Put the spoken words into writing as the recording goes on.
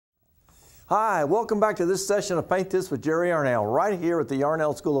Hi, welcome back to this session of Paint This with Jerry Yarnell, right here at the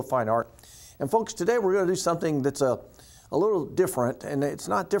Yarnell School of Fine Art. And folks, today we're going to do something that's a little different, and it's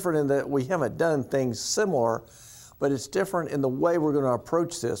not different in that we haven't done things similar, but it's different in the way we're going to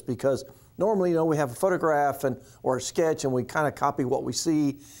approach this, because normally, we have a photograph or a sketch and we kind of copy what we see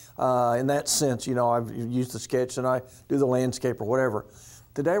in that sense. I've used the sketch and I do the landscape or whatever.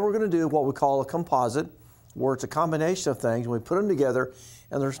 Today we're going to do what we call a composite, where it's a combination of things and we put them together,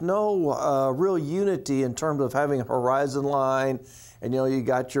 and there's no real unity in terms of having a horizon line, and you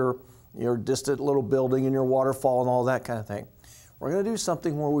got your distant little building and your waterfall and all that kind of thing. We're going to do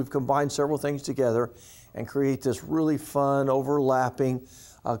something where we've combined several things together and create this really fun overlapping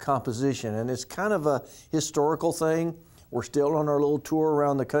composition, and it's kind of a historical thing. We're still on our little tour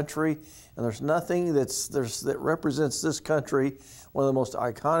around the country, and there's nothing that represents this country, one of the most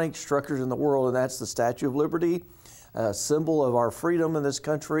iconic structures in the world, and that's the Statue of Liberty, a symbol of our freedom in this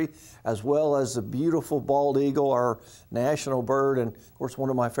country, as well as the beautiful bald eagle, our national bird, and of course one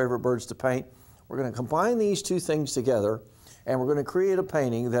of my favorite birds to paint. We're going to combine these two things together, and we're going to create a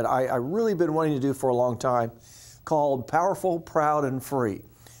painting that I really been wanting to do for a long time, called Powerful, Proud, and Free.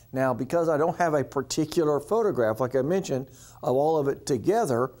 Now, because I don't have a particular photograph, like I mentioned, of all of it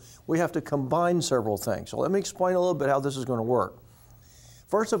together, we have to combine several things. So let me explain a little bit how this is going to work.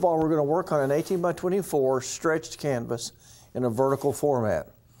 First of all, we're going to work on an 18 by 24 stretched canvas in a vertical format.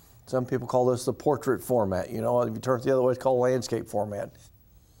 Some people call this the portrait format. If you turn it the other way, it's called landscape format.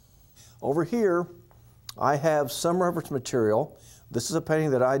 Over here, I have some reference material. This is a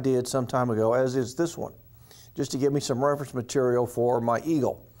painting that I did some time ago, as is this one, just to give me some reference material for my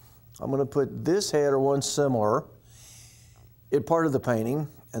eagle. I'm going to put this head or one similar in part of the painting,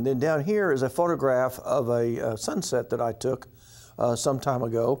 and then down here is a photograph of a sunset that I took some time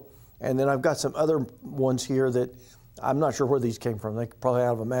ago, and then I've got some other ones here that I'm not sure where these came from. They're probably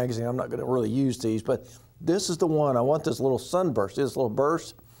out of a magazine. I'm not going to really use these, but this is the one. I want this little sunburst, this little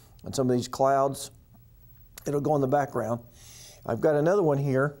burst, and some of these clouds. It'll go in the background. I've got another one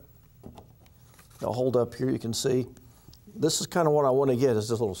here. I'll hold up here, you can see. This is kind of what I want to get, is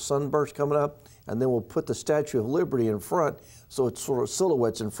this little sunburst coming up, and then we'll put the Statue of Liberty in front, so it's sort of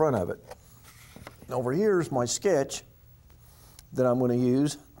silhouettes in front of it. Over here is my sketch that I'm going to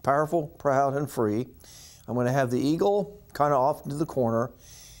use, Powerful, Proud, and Free. I'm going to have the eagle kind of off into the corner,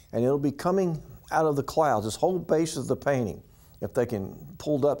 and it'll be coming out of the clouds, this whole base of the painting, if they can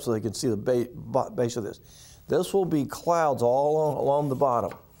pulled up so they can see the base of this. This will be clouds all along the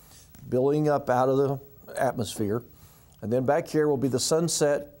bottom, building up out of the atmosphere. And then back here will be the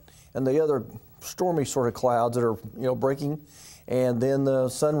sunset and the other stormy sort of clouds that are, breaking. And then the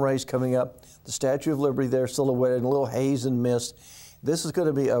sun rays coming up, the Statue of Liberty there silhouetted in a little haze and mist. This is going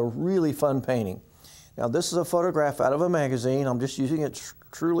to be a really fun painting. Now, this is a photograph out of a magazine. I'm just using it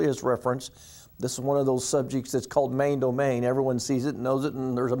truly as reference. This is one of those subjects that's called main domain. Everyone sees it and knows it,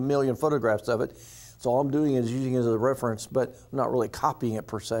 and there's a million photographs of it. So all I'm doing is using it as a reference, but I'm not really copying it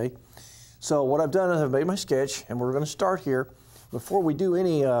per se. So what I've done is I've made my sketch, and we're going to start here. Before we do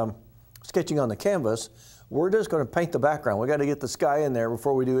any sketching on the canvas, we're just going to paint the background. We've got to get the sky in there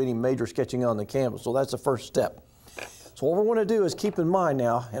before we do any major sketching on the canvas. So that's the first step. So what we want to do is keep in mind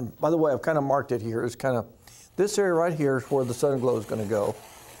now, and by the way, I've kind of marked it here. It's kind of, this area right here is where the sun glow is going to go.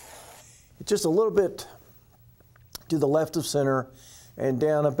 It's just a little bit to the left of center and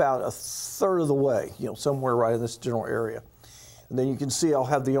down about a third of the way, somewhere right in this general area. And then you can see I'll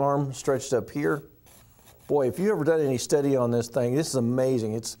have the arm stretched up here. Boy, if you've ever done any study on this thing, this is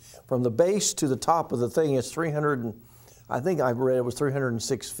amazing. It's from the base to the top of the thing, it's 300, and I think I read it was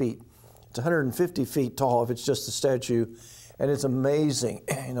 306 feet. It's 150 feet tall if it's just a statue, and it's amazing.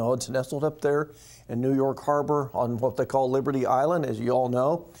 It's nestled up there in New York Harbor on what they call Liberty Island, as you all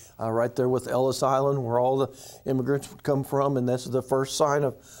know, right there with Ellis Island, where all the immigrants would come from, and this is the first sign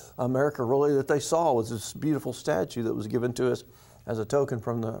of America, really, that they saw, was this beautiful statue that was given to us as a token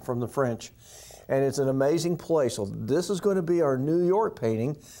from the French. And it's an amazing place. So this is going to be our New York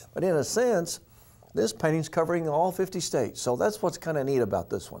painting, but in a sense, this painting's covering all 50 states. So that's what's kind of neat about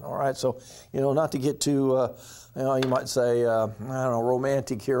this one, all right? So, not to get too, you might say, I don't know,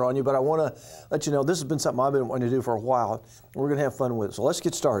 romantic here on you, but I want to let you know this has been something I've been wanting to do for a while. We're going to have fun with it. So let's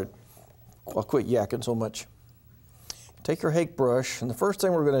get started. I'll quit yakking so much. Take your hake brush, and the first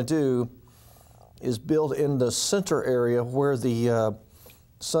thing we're going to do is build in the center area where the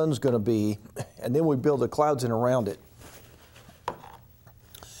sun's going to be, and then we build the clouds in around it.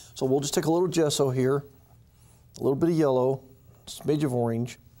 So we'll just take a little gesso here, a little bit of yellow, a smidge of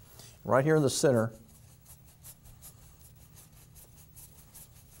orange, right here in the center.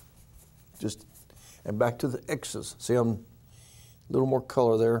 And back to the X's. See, I'm a little more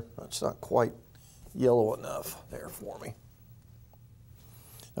color there. it's not quite yellow enough there for me.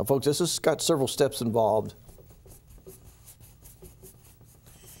 Now folks, this has got several steps involved.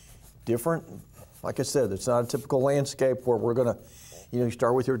 Different, like I said, it's not a typical landscape where we're gonna, you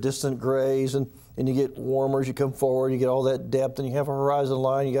start with your distant grays and you get warmer as you come forward, you get all that depth and you have a horizon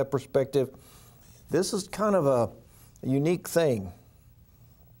line, you got perspective. This is kind of a unique thing.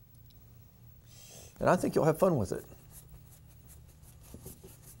 And I think you'll have fun with it.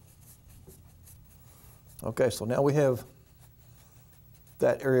 Okay, so now we have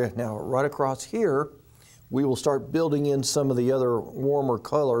that area. Now right across here, we will start building in some of the other warmer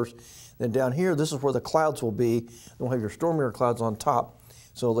colors. Then down here, this is where the clouds will be. And we'll have your stormier clouds on top.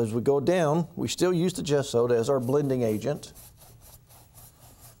 So as we go down, we still use the gesso as our blending agent.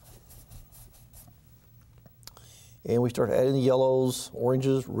 And we start adding the yellows,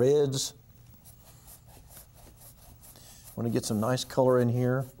 oranges, reds. Want to get some nice color in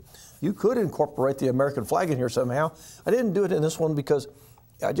here. You could incorporate the American flag in here somehow. I didn't do it in this one because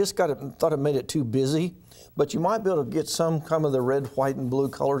I just thought it made it too busy. But you might be able to get some kind of the red, white, and blue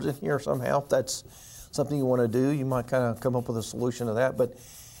colors in here somehow. If that's something you want to do, you might kind of come up with a solution to that. But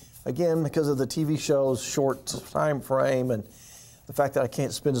again, because of the TV show's short time frame and the fact that I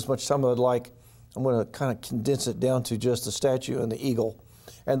can't spend as much time as I'd like, I'm going to kind of condense it down to just the statue and the eagle.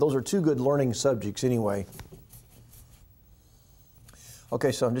 And those are two good learning subjects anyway.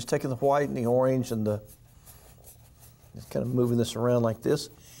 Okay, so I'm just taking the white and the orange and just kind of moving this around like this.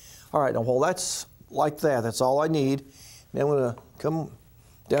 All right, now while that's like that, that's all I need. Now I'm going to come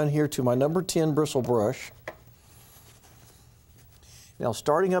down here to my number 10 bristle brush. Now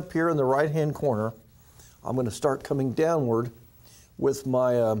starting up here in the right-hand corner, I'm going to start coming downward with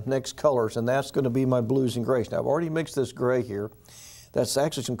my next colors, and that's going to be my blues and grays. Now I've already mixed this gray here. That's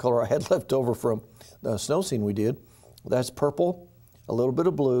actually some color I had left over from the snow scene we did. That's purple, a little bit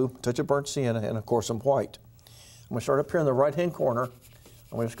of blue, a touch of burnt sienna, and of course some white. I'm going to start up here in the right-hand corner.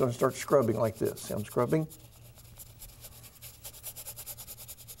 I'm just going to start scrubbing like this. See, I'm scrubbing.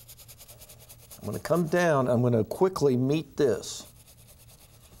 I'm going to come down. I'm going to quickly meet this.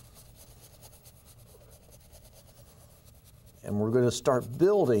 And we're going to start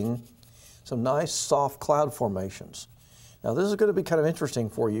building some nice soft cloud formations. Now this is going to be kind of interesting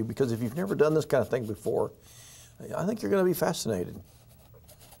for you because if you've never done this kind of thing before, I think you're going to be fascinated.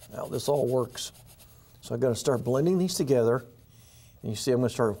 Now this all works. So I'm going to start blending these together. And you see I'm going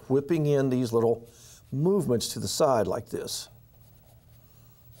to start whipping in these little movements to the side like this.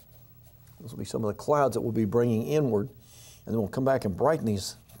 Those will be some of the clouds that we'll be bringing inward. And then we'll come back and brighten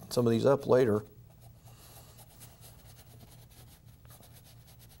some of these up later.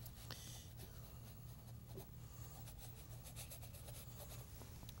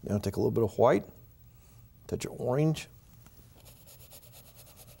 Now take a little bit of white, touch of orange.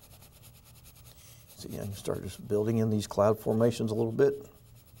 See, I can start just building in these cloud formations a little bit.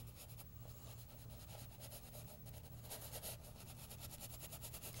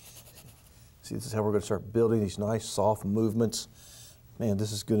 See, this is how we're going to start building these nice soft movements. Man,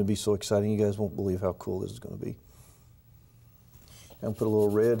 this is going to be so exciting. You guys won't believe how cool this is going to be. And put a little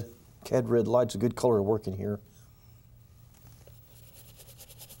red. Cad red light's a good color to work in here.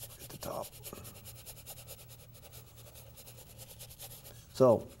 At the top.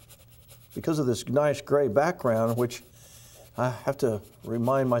 So, because of this nice gray background, which I have to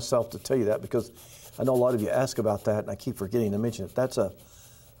remind myself to tell you that because I know a lot of you ask about that and I keep forgetting to mention it. That's a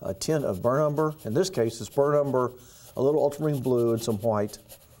tint of burnt umber. In this case, it's burnt umber, a little ultramarine blue and some white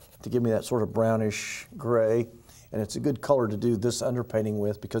to give me that sort of brownish gray. And it's a good color to do this underpainting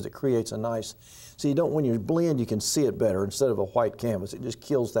with because it creates a nice, so you don't, when you blend, you can see it better instead of a white canvas. It just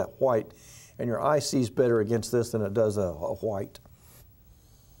kills that white and your eye sees better against this than it does a white.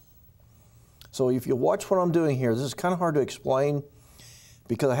 So if you watch what I'm doing here, this is kind of hard to explain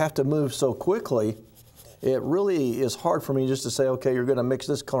because I have to move so quickly. It really is hard for me just to say, okay, you're going to mix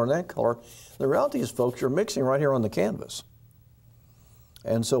this color and that color. The reality is, folks, you're mixing right here on the canvas.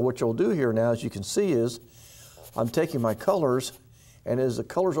 And so what you'll do here now, as you can see, is I'm taking my colors, and as the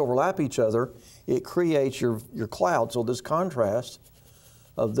colors overlap each other, it creates your cloud. So this contrast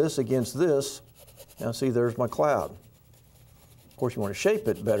of this against this, now see, there's my cloud. Of course, you want to shape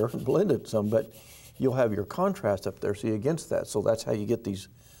it better and blend it some, but you'll have your contrast up there, see, against that. So that's how you get these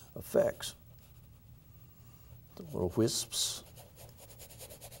effects. The little wisps.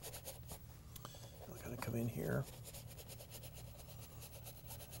 I gotta come in here.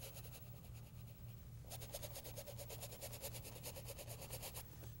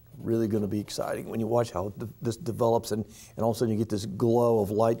 Really going to be exciting when you watch how this develops, and all of a sudden you get this glow of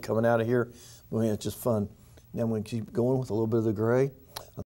light coming out of here. Man, it's just fun. Now I'm going to keep going with a little bit of the gray.